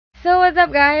So what's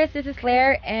up guys, this is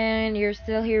Claire and you're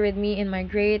still here with me in my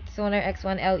great Sonar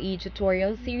X1 LE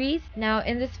tutorial series. Now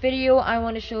in this video I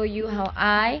want to show you how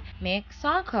I make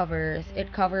song covers.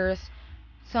 It covers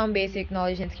some basic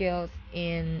knowledge and skills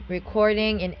in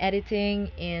recording, in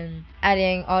editing, in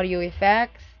adding audio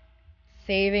effects,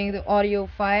 saving the audio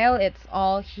file. It's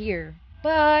all here.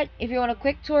 But if you want a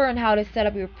quick tour on how to set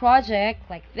up your project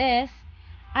like this,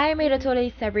 I made a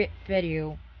totally separate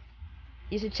video.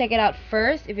 You should check it out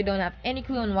first if you don't have any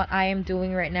clue on what I am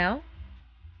doing right now.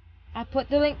 I'll put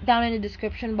the link down in the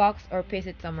description box or paste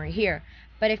it somewhere here.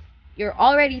 But if you're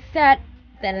already set,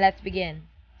 then let's begin.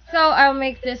 So I'll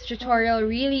make this tutorial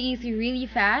really easy, really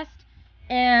fast.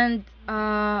 And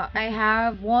I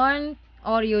have one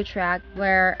audio track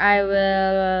where I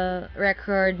will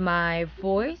record my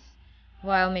voice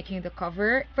while making the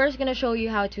cover. First, gonna show you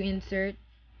how to insert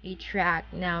a track.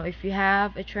 Now, if you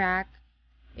have a track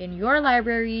in your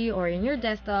library or in your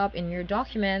desktop, in your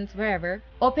documents, wherever,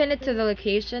 open it to the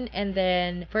location, and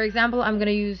then, for example, I'm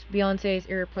gonna use Beyonce's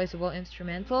Irreplaceable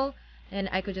Instrumental, and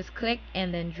I could just click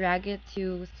and then drag it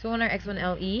to Sonar X1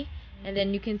 LE, and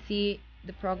then you can see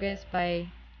the progress by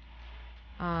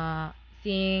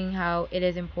seeing how it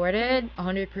is imported.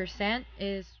 100%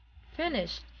 is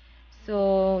finished.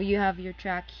 So you have your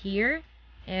track here,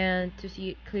 and to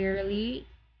see it clearly,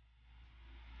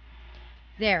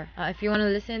 there. If you want to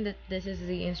listen, this is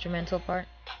the instrumental part.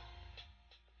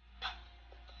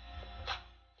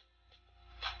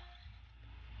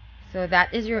 So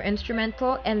that is your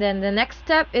instrumental, and then the next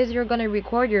step is you're gonna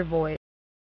record your voice.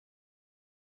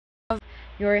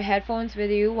 Your headphones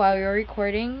with you while you're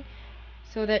recording,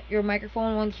 so that your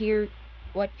microphone won't hear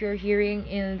what you're hearing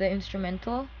in the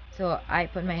instrumental. So I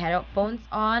put my headphones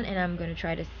on and I'm gonna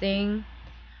try to sing.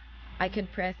 I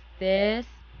could press this.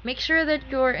 Make sure that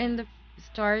you're in the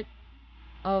start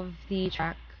of the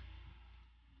track.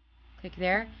 Click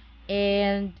there,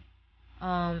 and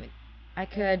I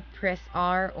could press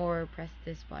R or press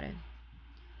this button.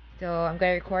 So I'm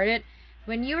gonna record it.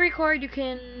 When you record, you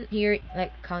can hear it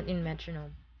like count in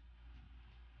metronome.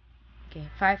 Okay,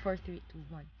 5, 4, 3, 2,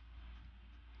 1.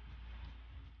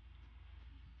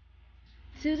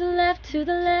 To the left, to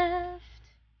the left.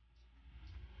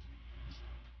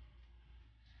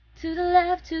 To the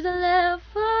left, to the left,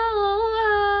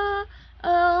 oh, oh,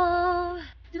 oh.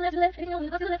 To the left, to the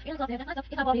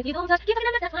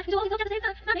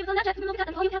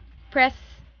left. Press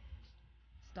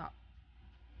stop.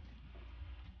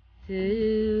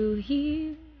 To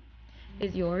here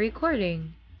is your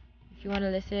recording. If you want to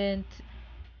listen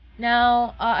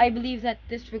now, I believe that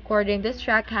this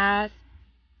track has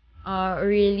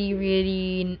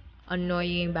really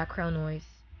annoying background noise.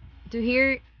 To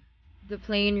hear the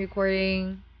plain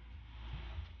recording,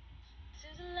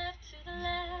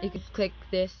 you could click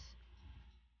this.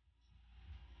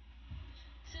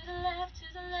 To the left,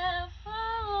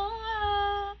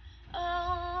 oh,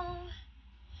 oh.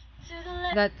 To the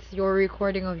left. That's your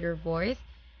recording of your voice.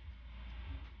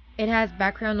 It has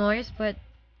background noise, but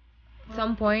at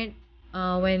some point,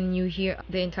 when you hear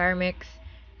the entire mix,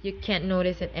 you can't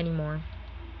notice it anymore.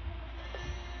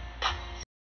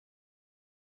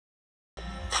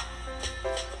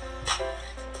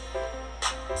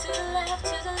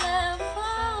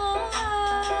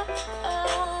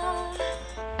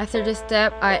 After this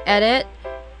step, I edit,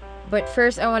 but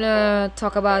first I want to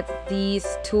talk about these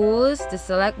tools: the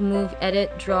select, move,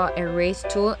 edit, draw, erase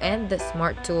tool, and the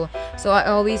smart tool. So I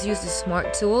always use the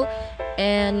smart tool,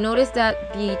 and notice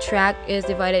that the track is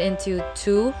divided into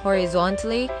two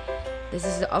horizontally. This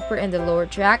is the upper and the lower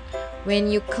track.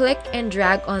 When you click and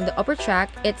drag on the upper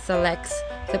track, it selects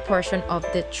the portion of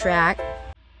the track,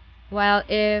 while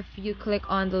if you click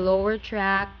on the lower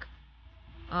track,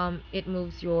 it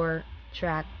moves your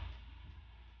track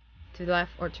to the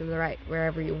left or to the right,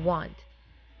 wherever you want.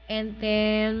 And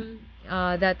then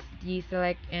that's the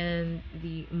select and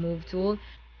the move tool.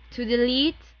 To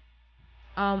delete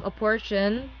a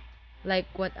portion, like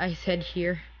what I said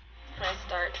here, press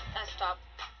start, stop,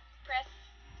 press,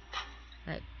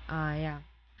 like yeah,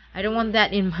 I don't want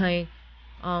that in my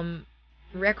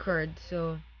record.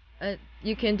 So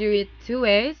you can do it two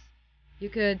ways. You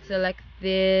could select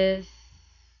this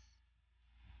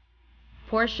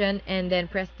portion and then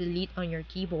press delete on your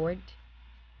keyboard,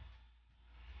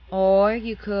 or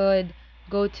you could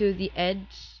go to the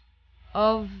edge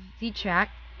of the track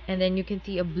and then you can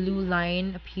see a blue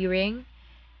line appearing.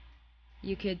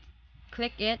 You could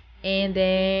click it and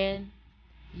then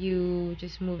you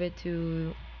just move it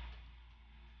to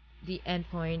the end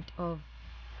point of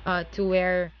to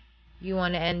where you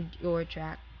want to end your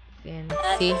track. And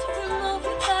see,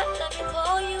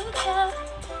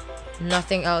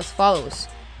 nothing else follows.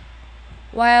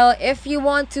 While if you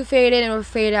want to fade in or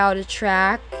fade out a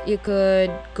track, you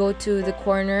could go to the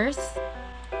corners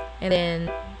and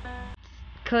then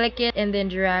click it and then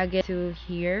drag it to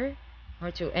here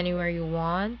or to anywhere you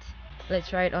want. Let's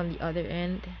try it on the other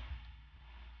end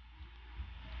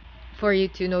for you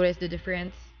to notice the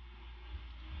difference.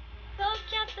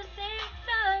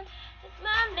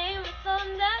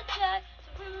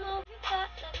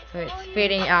 So it's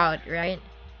fading out, right?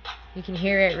 You can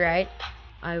hear it, right?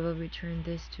 I will return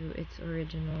this to its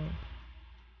original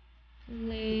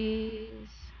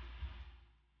place.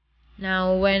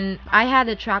 Now, when I had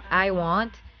the track I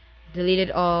want,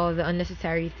 deleted all the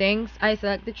unnecessary things, I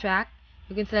select the track.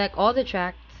 You can select all the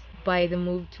tracks by the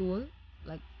move tool,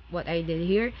 like what I did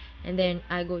here, and then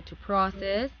I go to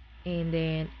process and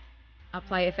then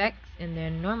apply effects and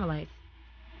then normalize,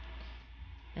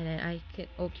 and then I hit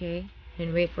OK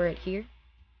and wait for it here,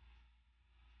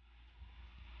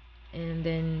 and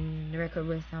then the record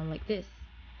will sound like this.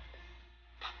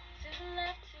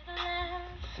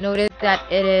 Notice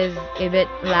that it is a bit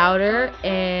louder,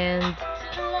 and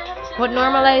what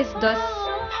Normalized does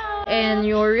in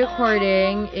your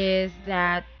recording is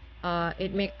that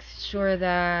it makes sure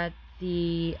that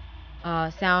the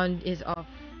sound is of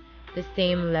the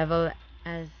same level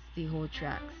as the whole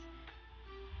tracks.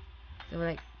 So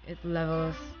like it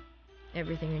levels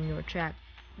everything in your track.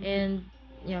 And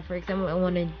yeah, for example, I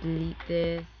want to delete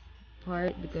this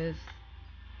part because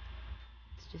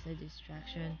it's just a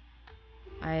distraction.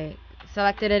 I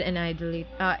selected it and I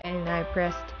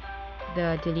pressed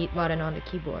the delete button on the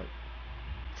keyboard.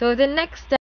 So the next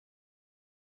step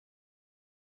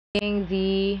is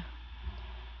the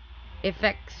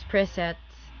effects presets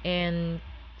in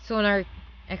Sonar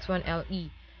X1 LE.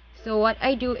 So what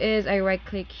I do is I right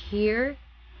click here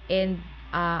and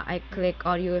I click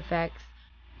audio effects.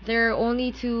 There are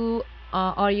only two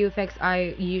audio effects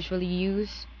I usually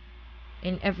use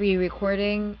in every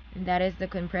recording, and that is the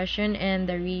compression and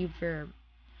the reverb.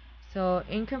 So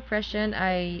in compression,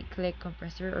 I click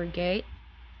compressor or gate,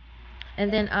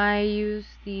 and then I use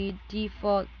the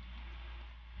default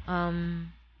preset,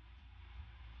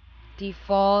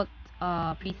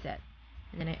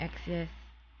 and then I exit.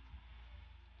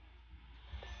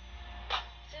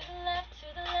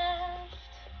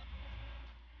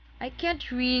 I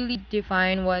can't really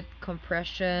define what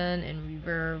compression and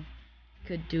reverb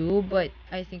could do, but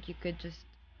I think you could just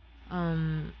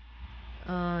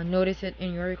notice it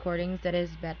in your recordings that is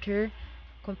better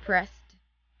compressed,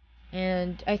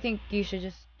 and I think you should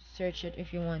just search it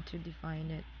if you want to define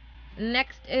it.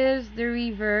 Next is the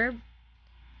reverb.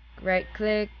 Right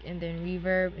click and then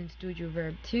reverb in Studio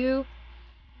Verb 2.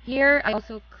 Here I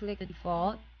also click the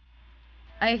default.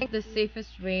 I think the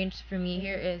safest range for me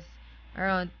here is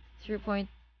around 0.1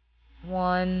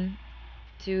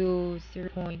 to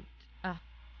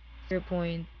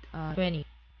 0.20.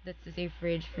 That's the safe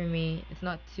range for me. It's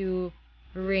not too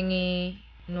ringy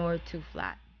nor too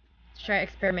flat. Try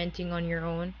experimenting on your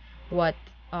own what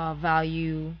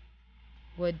value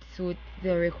would suit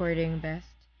the recording best.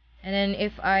 And then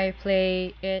if I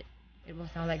play it, it will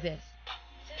sound like this.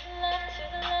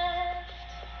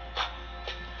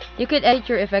 You could edit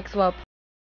your effects while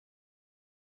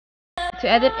to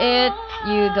edit it,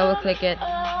 you double click it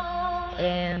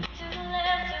and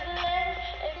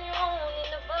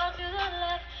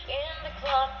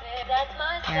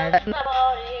yeah, that's not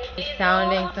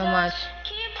sounding so much.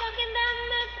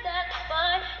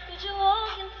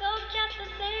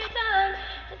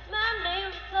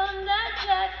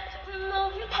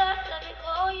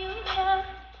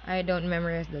 I don't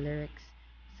memorize the lyrics,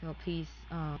 so please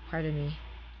pardon me.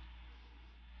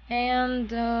 And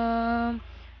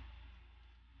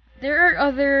there are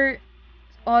other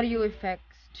audio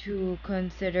effects to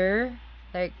consider,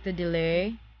 like the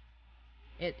delay.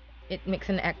 It makes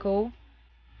an echo.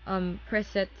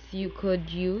 Presets you could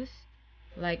use,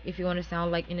 like if you want to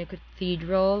sound like in a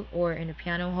cathedral or in a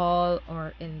piano hall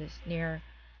or in the snare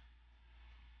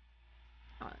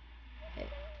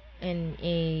in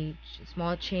a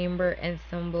small chamber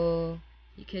ensemble.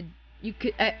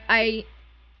 I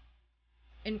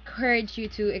encourage you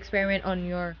to experiment on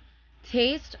your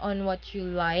taste, on what you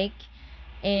like,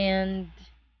 and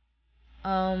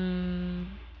for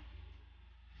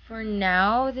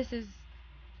now this is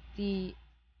the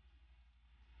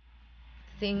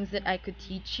things that I could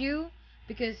teach you,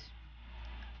 because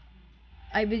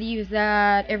I believe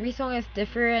that every song is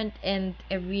different and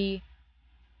every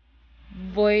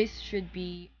voice should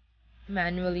be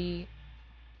manually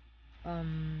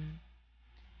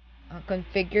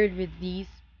configured with these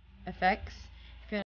effects.